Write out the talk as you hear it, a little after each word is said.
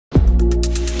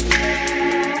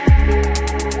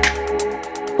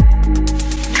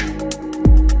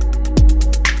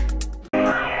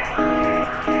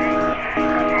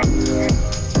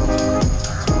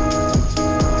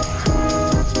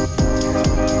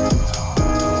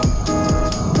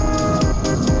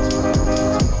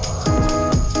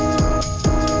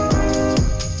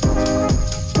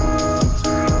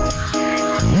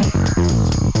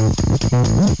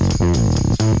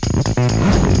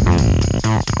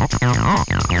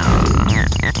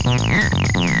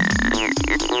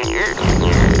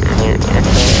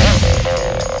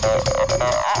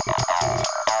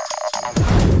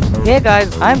Hey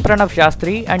guys, I am Pranav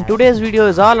Shastri and today's video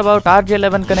is all about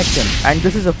RJ11 connection, and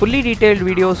this is a fully detailed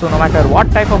video, so no matter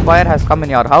what type of wire has come in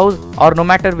your house or no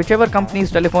matter whichever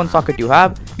company's telephone socket you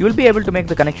have, you will be able to make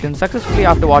the connection successfully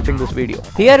after watching this video.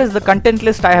 Here is the content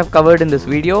list I have covered in this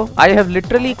video. I have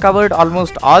literally covered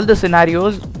almost all the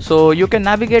scenarios, so you can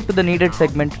navigate to the needed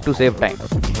segment to save time.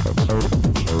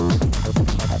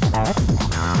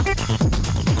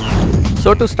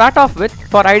 So to start off with,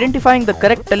 for identifying the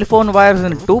correct telephone wires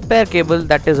in a 2-pair cable,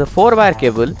 that is a 4-wire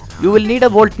cable, you will need a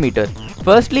voltmeter.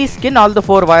 Firstly, skin all the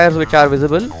 4 wires which are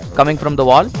visible coming from the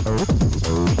wall.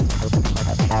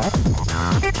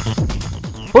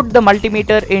 Put the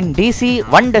multimeter in DC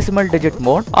 1 decimal digit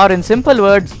mode, or in simple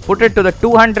words, put it to the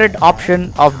 200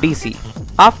 option of DC.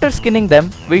 After skinning them,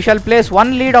 we shall place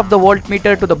one lead of the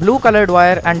voltmeter to the blue colored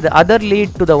wire and the other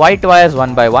lead to the white wires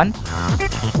one by one.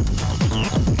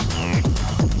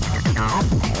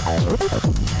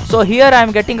 So here I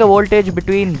am getting a voltage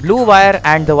between blue wire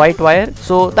and the white wire,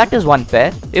 so that is one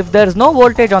pair. If there is no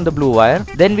voltage on the blue wire,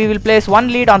 then we will place one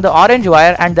lead on the orange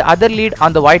wire and the other lead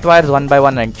on the white wires one by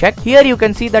one and check. Here you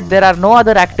can see that there are no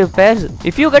other active pairs.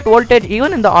 If you get voltage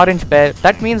even in the orange pair,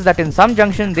 that means that in some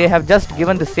junction they have just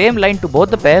given the same line to both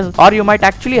the pairs, or you might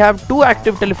actually have 2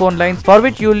 active telephone lines for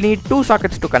which you will need 2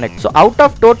 sockets to connect. So out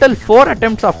of total 4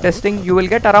 attempts of testing, you will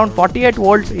get around 48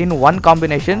 volts in one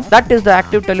combination. That is the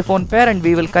active telephone pair, and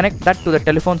we will connect that to the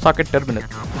telephone socket terminal.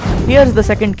 Here's the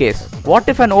second case. What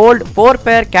if an old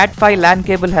 4-pair Cat5 LAN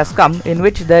cable has come in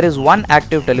which there is one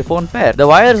active telephone pair? The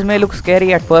wires may look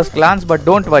scary at first glance, but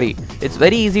don't worry, it's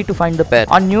very easy to find the pair.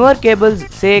 On newer cables,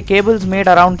 say cables made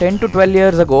around 10 to 12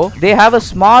 years ago, they have a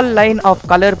small line of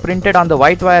color printed on the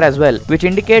white wire as well, which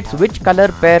indicates which color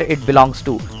pair it belongs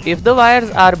to. If the wires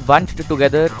are bunched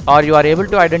together or you are able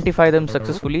to identify them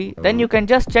successfully, then you can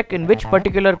just check in which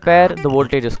particular pair the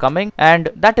voltage is coming, and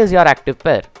that is your active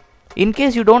pair. In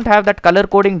case you don't have that color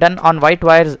coding done on white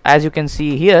wires as you can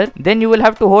see here, then you will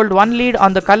have to hold one lead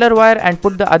on the color wire and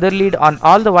put the other lead on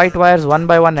all the white wires one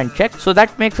by one and check. So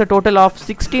that makes a total of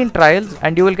 16 trials,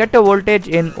 and you will get a voltage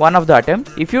in one of the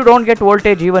attempts. If you don't get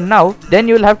voltage even now, then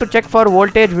you will have to check for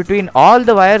voltage between all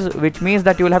the wires, which means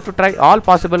that you will have to try all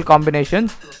possible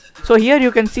combinations. So here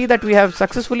you can see that we have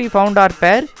successfully found our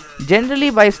pair.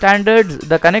 Generally by standards,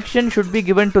 the connection should be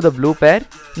given to the blue pair.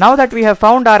 Now that we have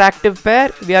found our active pair,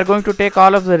 we are going to take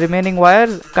all of the remaining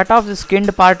wires, cut off the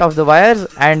skinned part of the wires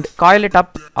and coil it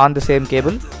up on the same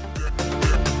cable.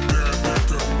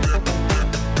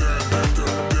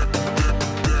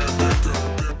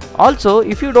 Also,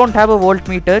 if you don't have a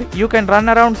voltmeter, you can run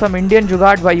around some Indian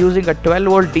jugaad by using a 12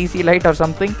 volt DC light or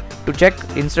something to check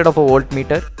instead of a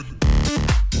voltmeter.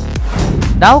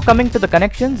 Now coming to the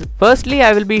connections, firstly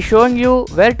I will be showing you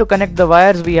where to connect the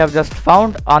wires we have just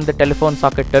found on the telephone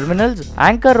socket terminals.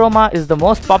 Anchor Roma is the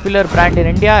most popular brand in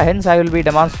India, hence I will be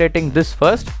demonstrating this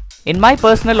first. In my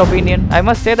personal opinion, I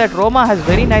must say that Roma has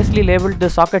very nicely labeled the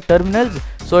socket terminals,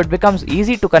 so it becomes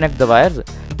easy to connect the wires.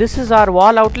 This is our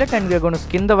wall outlet, and we are going to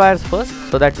skin the wires first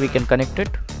so that we can connect it.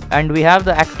 And we have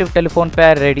the active telephone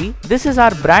pair ready. This is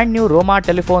our brand new Roma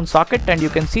telephone socket, and you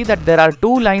can see that there are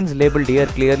 2 lines labeled here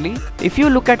clearly. If you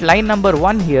look at line number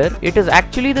 1 here, it is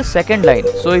actually the second line.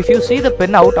 So if you see the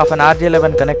pin out of an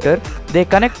RJ11 connector, they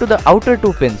connect to the outer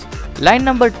 2 pins. Line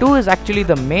number 2 is actually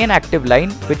the main active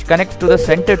line which connects to the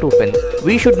center 2 pins.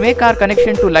 We should make our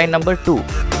connection to line number 2.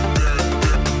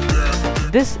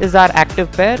 This is our active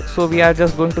pair, so we are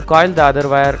just going to coil the other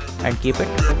wire and keep it.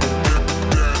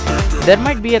 There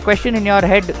might be a question in your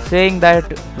head saying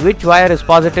that which wire is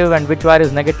positive and which wire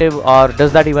is negative, or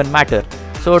does that even matter?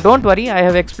 So don't worry, I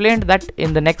have explained that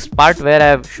in the next part where I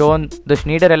have shown the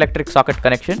Schneider Electric socket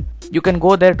connection. You can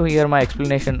go there to hear my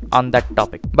explanation on that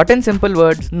topic. But in simple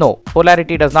words, no,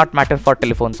 polarity does not matter for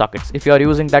telephone sockets if you are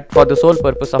using that for the sole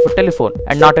purpose of a telephone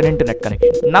and not an internet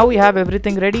connection. Now we have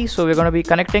everything ready, so we're going to be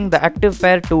connecting the active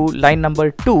pair to line number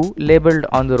 2 labeled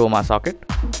on the Roma socket.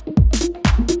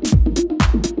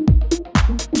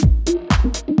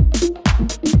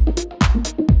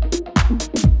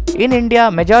 In India,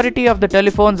 majority of the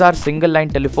telephones are single line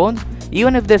telephones.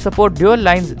 Even if they support dual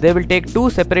lines, they will take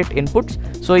 2 separate inputs.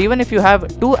 So even if you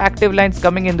have 2 active lines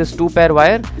coming in this 2-pair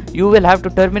wire, you will have to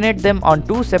terminate them on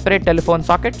 2 separate telephone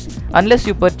sockets unless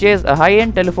you purchase a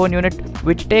high-end telephone unit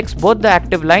which takes both the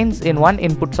active lines in one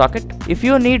input socket. If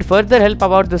you need further help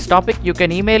about this topic, you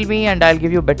can email me and I'll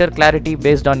give you better clarity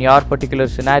based on your particular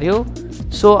scenario.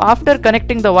 So after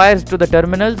connecting the wires to the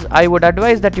terminals, I would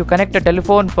advise that you connect a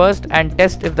telephone first and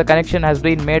test if the connection has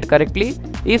been made correctly.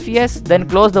 If yes, then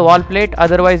close the wall plate,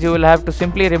 otherwise you will have to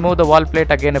simply remove the wall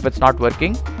plate again if it's not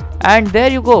working. And there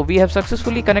you go, we have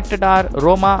successfully connected our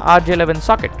Roma RJ11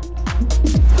 socket.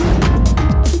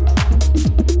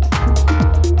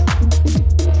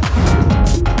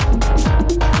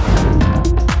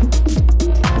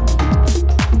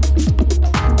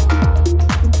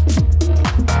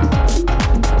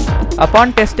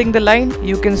 Upon testing the line,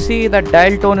 you can see that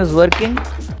dial tone is working,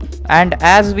 and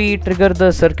as we trigger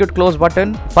the circuit close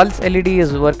button, pulse LED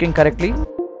is working correctly.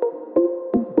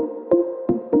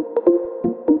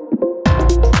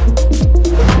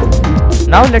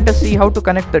 Now let us see how to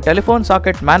connect the telephone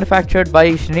socket manufactured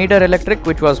by Schneider Electric,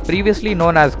 which was previously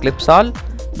known as Clipsal.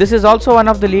 This is also one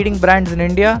of the leading brands in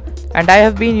India, and I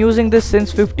have been using this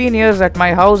since 15 years at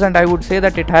my house, and I would say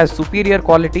that it has superior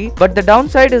quality. But the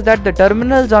downside is that the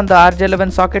terminals on the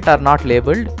RJ11 socket are not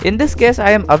labeled. In this case,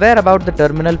 I am aware about the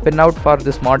terminal pinout for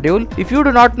this module. If you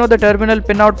do not know the terminal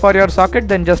pinout for your socket,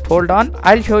 then just hold on.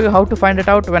 I'll show you how to find it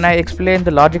out when I explain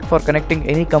the logic for connecting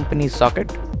any company's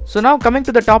socket. So now coming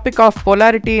to the topic of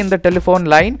polarity in the telephone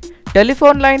line.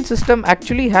 Telephone line system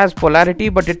actually has polarity,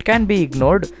 but it can be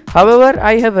ignored. However,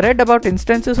 I have read about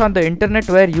instances on the internet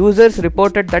where users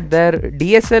reported that their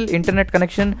DSL internet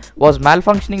connection was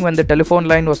malfunctioning when the telephone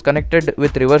line was connected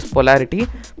with reverse polarity.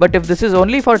 But if this is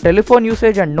only for telephone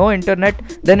usage and no internet,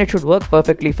 then it should work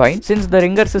perfectly fine, since the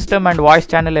ringer system and voice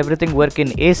channel everything work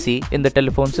in AC in the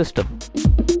telephone system.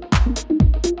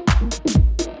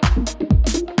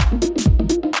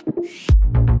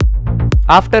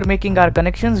 After making our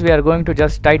connections, we are going to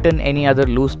just tighten any other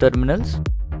loose terminals.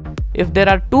 If there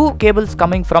are two cables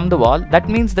coming from the wall, that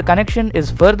means the connection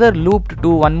is further looped to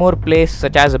one more place,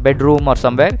 such as a bedroom or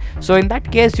somewhere. So in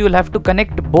that case, you will have to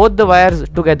connect both the wires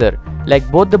together, like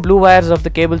both the blue wires of the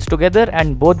cables together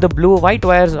and both the blue white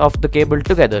wires of the cable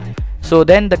together. So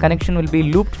then the connection will be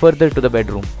looped further to the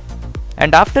bedroom.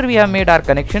 And after we have made our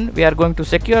connection, we are going to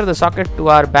secure the socket to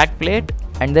our back plate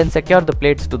and then secure the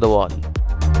plates to the wall.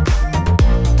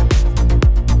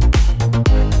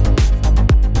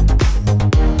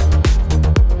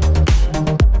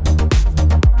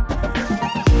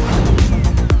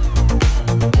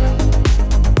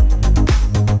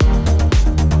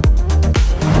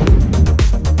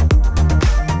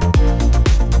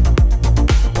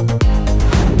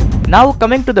 Now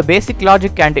coming to the basic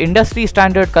logic and industry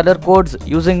standard color codes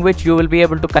using which you will be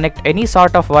able to connect any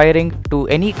sort of wiring to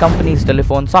any company's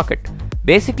telephone socket.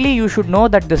 Basically, you should know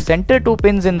that the center two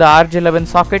pins in the RJ11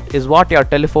 socket is what your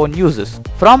telephone uses.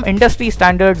 From industry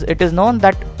standards, it is known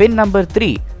that pin number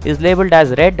 3 is labeled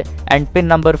as red and pin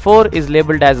number 4 is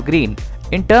labeled as green.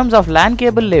 In terms of LAN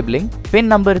cable labeling, pin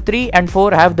number 3 and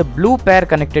 4 have the blue pair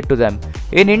connected to them.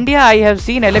 In India, I have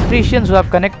seen electricians who have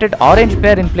connected orange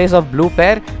pair in place of blue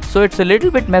pair, so it's a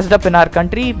little bit messed up in our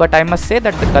country, but I must say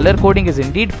that the color coding is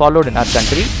indeed followed in our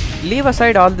country. Leave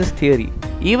aside all this theory.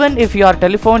 Even if your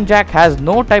telephone jack has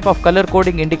no type of color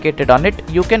coding indicated on it,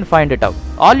 you can find it out.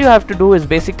 All you have to do is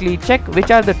basically check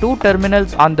which are the two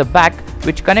terminals on the back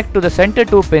which connect to the center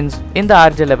two pins in the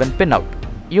RJ11 pinout.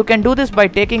 You can do this by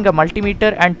taking a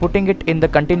multimeter and putting it in the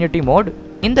continuity mode.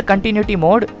 In the continuity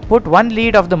mode, put one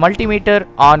lead of the multimeter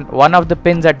on one of the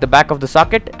pins at the back of the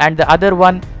socket and the other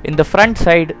one in the front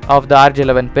side of the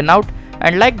RJ11 pinout,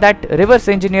 and like that reverse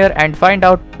engineer and find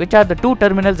out which are the two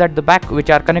terminals at the back which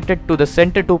are connected to the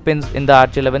center two pins in the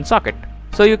RJ11 socket.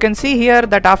 So you can see here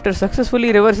that after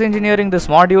successfully reverse engineering this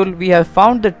module, we have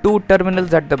found the two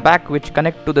terminals at the back which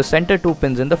connect to the center two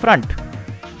pins in the front.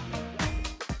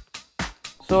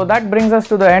 So that brings us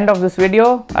to the end of this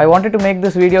video. I wanted to make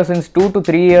this video since 2 to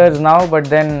 3 years now, but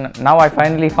then now I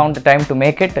finally found the time to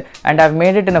make it, and I've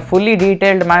made it in a fully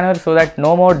detailed manner so that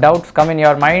no more doubts come in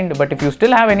your mind. But if you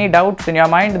still have any doubts in your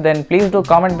mind, then please do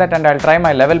comment that and I'll try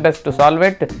my level best to solve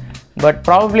it. But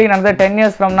probably in another 10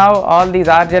 years from now, all these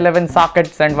RJ11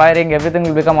 sockets and wiring, everything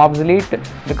will become obsolete,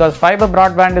 because fiber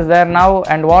broadband is there now,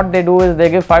 and what they do is they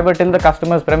give fiber till the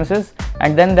customer's premises,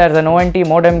 and then there's an ONT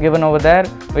modem given over there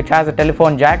which has a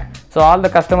telephone jack. So all the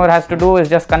customer has to do is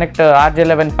just connect a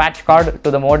RJ11 patch card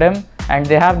to the modem and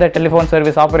they have their telephone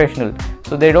service operational.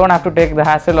 So they don't have to take the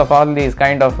hassle of all these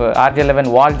kind of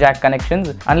RJ11 wall jack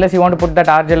connections, unless you want to put that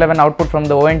RJ11 output from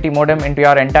the ONT modem into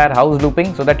your entire house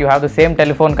looping so that you have the same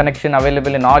telephone connection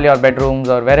available in all your bedrooms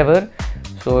or wherever.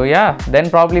 So yeah, then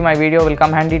probably my video will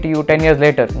come handy to you 10 years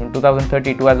later in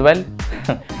 2032 as well.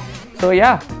 So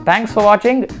yeah, thanks for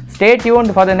watching. Stay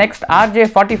tuned for the next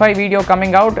RJ45 video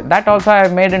coming out. That also I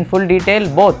have made in full detail,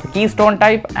 both keystone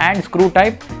type and screw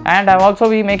type, and I'll also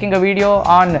be making a video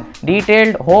on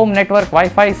detailed home network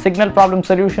Wi-Fi signal problem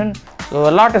solution. So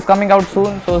a lot is coming out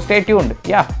soon, so stay tuned.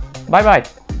 Yeah, bye bye.